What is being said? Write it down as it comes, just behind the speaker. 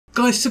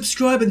Guys,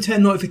 subscribe and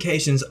turn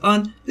notifications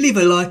on, leave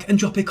a like and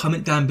drop a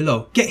comment down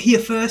below. Get here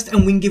first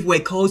and win giveaway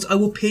codes I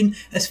will pin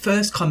as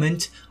first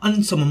comment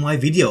on some of my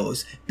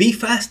videos. Be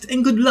fast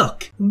and good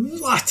luck.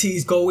 What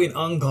is going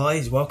on,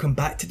 guys? Welcome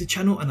back to the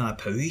channel and I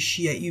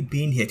appreciate you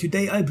being here.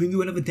 Today I bring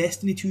you another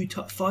Destiny 2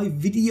 top 5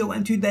 video,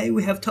 and today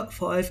we have top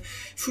 5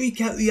 freak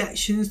out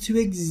reactions to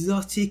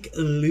exotic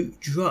loot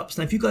drops.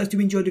 Now if you guys do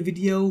enjoy the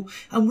video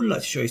and would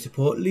like to show your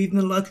support, leaving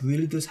a like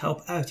really does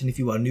help out. And if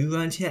you are new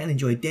around here and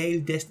enjoy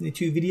daily Destiny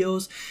 2 videos,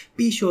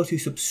 be sure to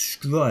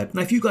subscribe.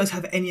 Now if you guys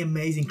have any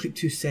amazing clip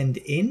to send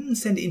it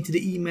into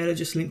the email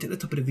address linked at the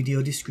top of the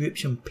video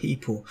description,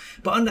 people.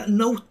 But on that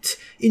note,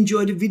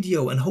 enjoy the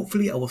video and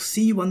hopefully I will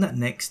see you on that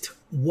next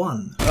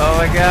one. Oh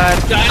my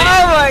god. Oh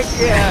my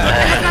god.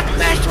 I got the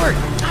password.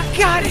 I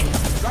got it.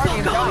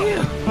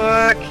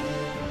 Fuck.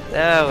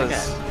 That was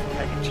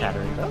fucking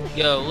chattering though.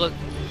 Yo, look.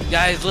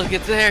 Guys, look,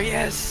 it's there.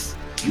 Yes.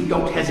 You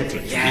don't hesitate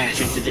to Yes.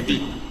 reach into the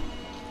deep.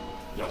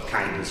 Your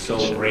kind is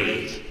so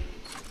brave.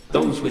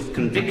 Those with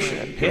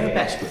conviction pair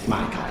best with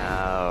my kind.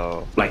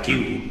 Oh. Like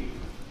you.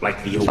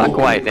 Like the Fuck old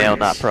white nail, friends.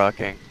 not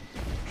procking.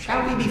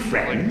 Shall we be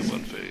friends?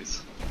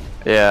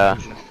 Yeah.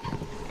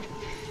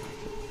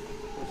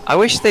 I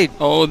wish they.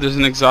 Oh, there's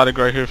an exotic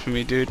right here for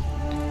me, dude.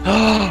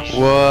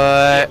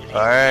 What?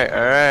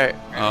 Alright.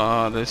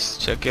 Oh, let's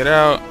check it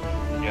out.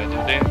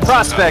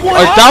 Prospect!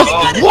 What?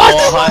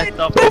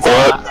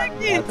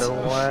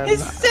 What?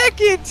 His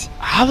second!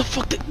 How the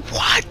fuck did...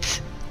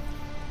 What?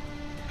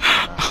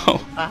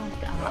 Oh.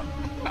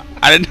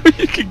 I didn't know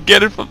you could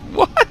get it from...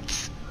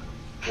 What?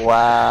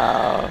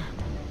 Wow.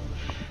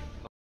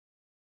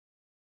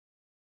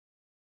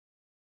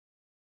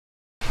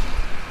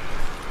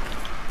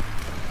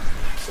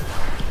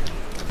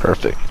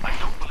 Perfect.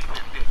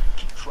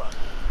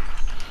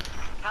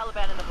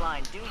 Taliban in the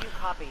blind. Do you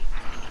copy?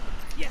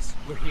 Yes,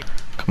 we're here.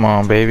 Come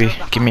on, baby.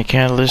 Give me a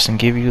catalyst and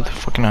give you the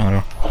fucking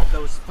honor.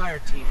 Those fire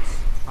teams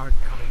aren't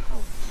coming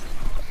home.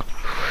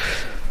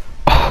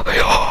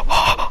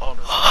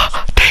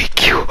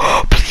 Thank you.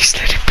 Please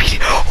let it be.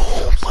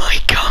 Oh my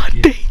god.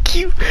 Thank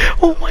you.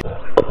 Oh my.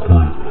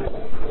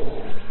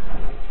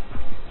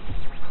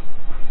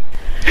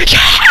 What is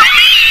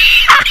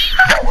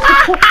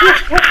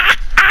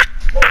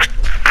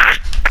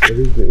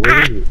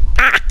it?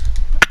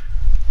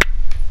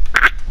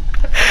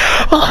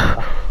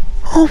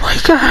 Oh my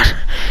god.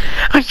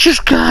 I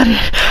just got it.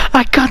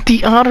 I got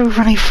the auto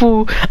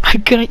rifle. I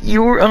got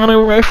your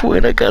auto rifle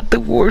and I got the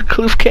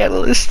Warcliffe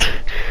catalyst.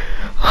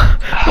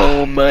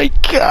 Oh my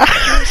god.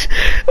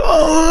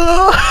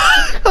 Oh,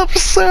 I'm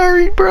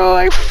sorry, bro.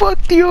 I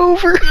fucked you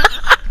over.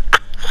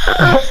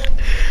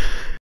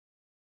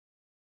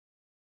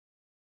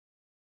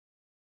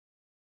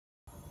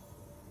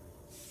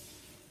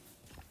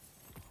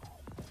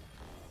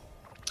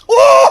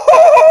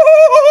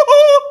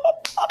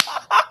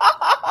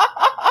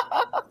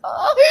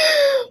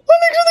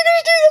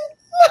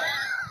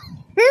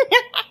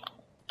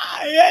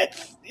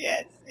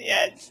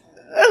 Yes.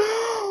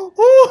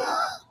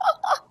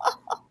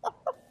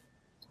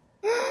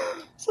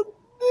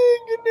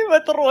 صدقني ما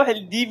تروح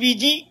الدي في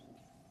جي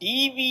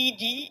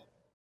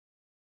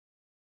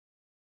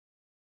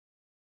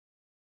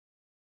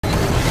You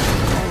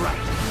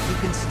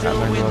can still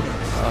win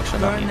this.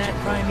 Burn that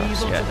primeval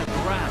to the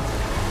ground.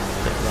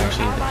 Your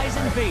allies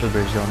invade.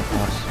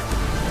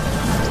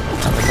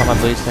 I got my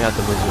blades, I got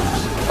the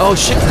wizards. Oh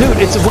shit, dude,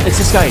 it's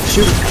this guy.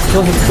 Shoot him.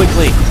 Kill him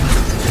quickly.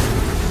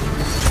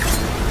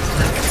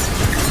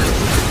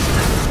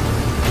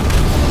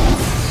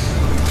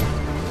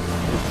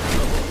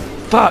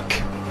 Fuck.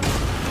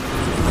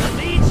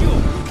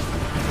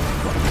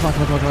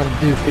 Come on,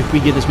 dude. If we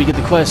get this, we get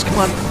the quest. Come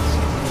on.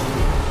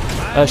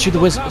 Shoot the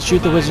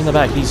wizard in the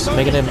back. He's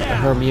making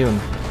her immune.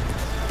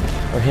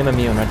 Or him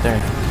immune right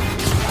there.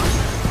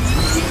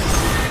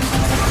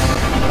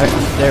 Alright,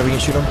 there, we can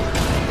shoot him.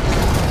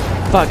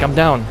 Fuck, I'm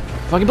down.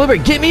 Fucking Blueberry,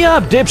 get me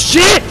up,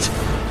 dipshit!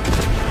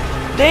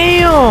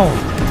 Damn!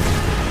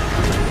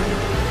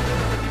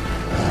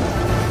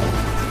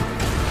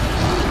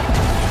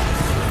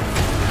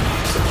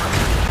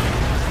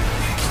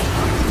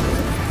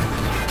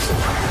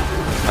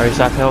 Alright, he's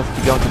half health.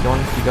 Keep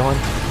going.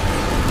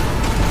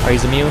 Alright,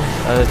 he's immune.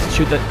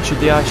 Shoot the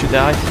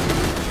eye.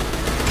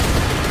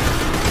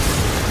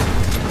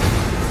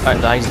 Alright,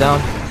 the eye's down.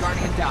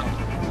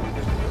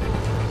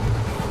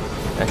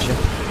 Gotcha.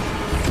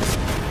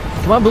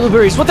 Come on,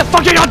 blueberries. What the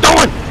fuck are y'all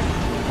doing?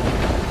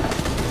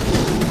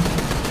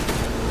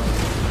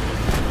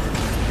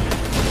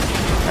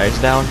 Alright,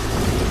 it's down.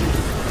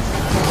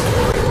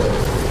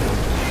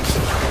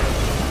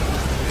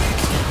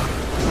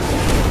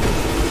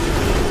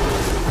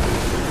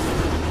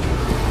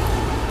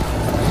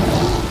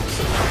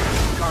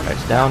 Alright,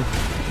 it's down.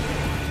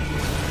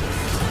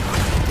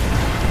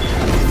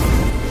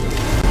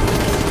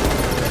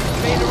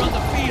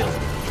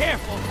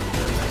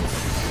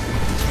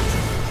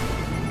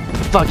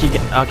 Fuck, you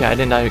get. Okay, I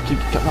didn't die.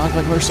 Come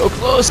on, we're so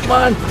close. Come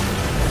on.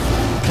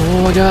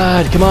 Oh my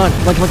god. Come on.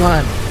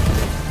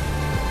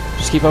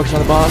 Just keep focusing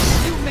on the boss.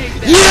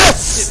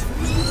 Yes!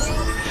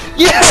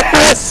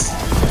 Yes!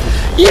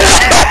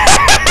 Yeah!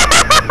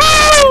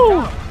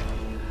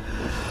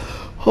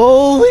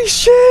 Holy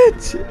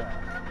shit!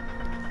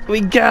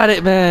 We got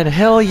it, man.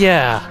 Hell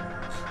yeah.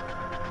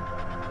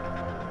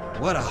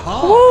 What a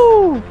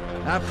haul! Woo!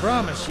 I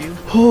promise you.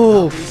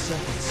 Oh, I'll do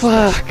something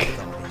special fuck. with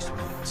all these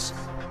wounds.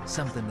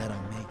 Something that'll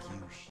make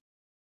you.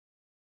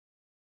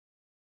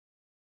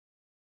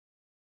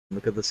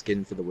 Look at the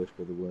skin for the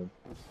Whisper of the Worm.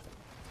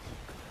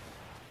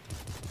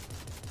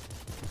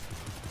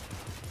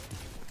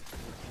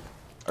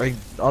 I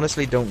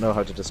honestly don't know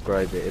how to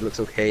describe it. It looks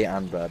okay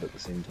and bad at the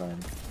same time.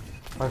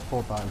 I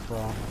thought that as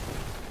well.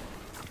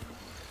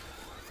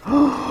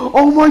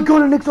 Oh my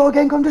god, an exotic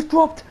Engram just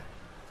dropped!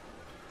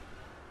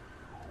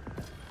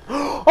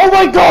 Oh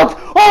my god!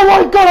 Oh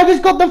my god, I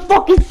just got the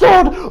fucking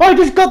sword! I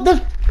just got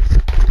the...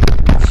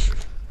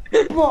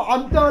 Bro,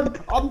 I'm done,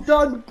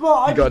 bro,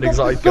 I got an just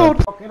got the exotic sword!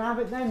 gun. Fucking have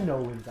it then,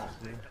 no,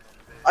 exactly.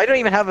 I don't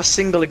even have a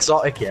single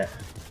exotic yet.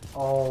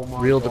 Oh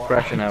my Real god.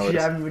 depression hours. I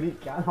genuinely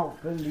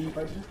cannot believe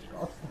I just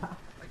got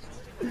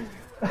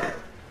that.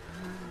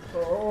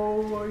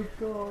 Oh my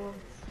god.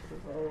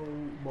 Oh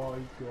my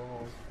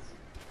god.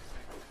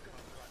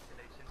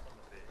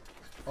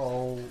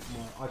 Oh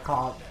my, I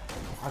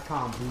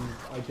can't breathe.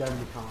 I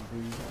genuinely can't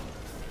breathe.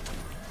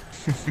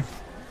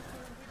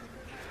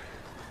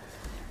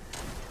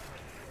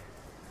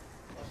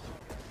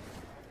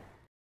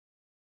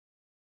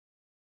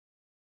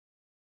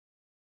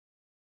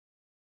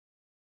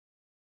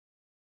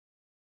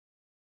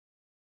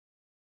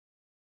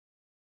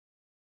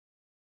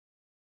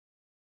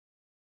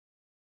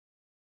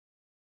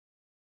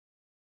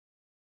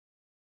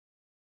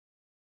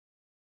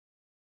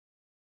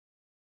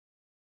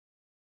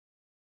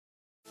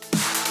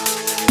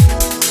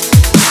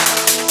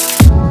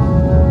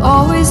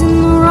 Always in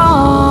the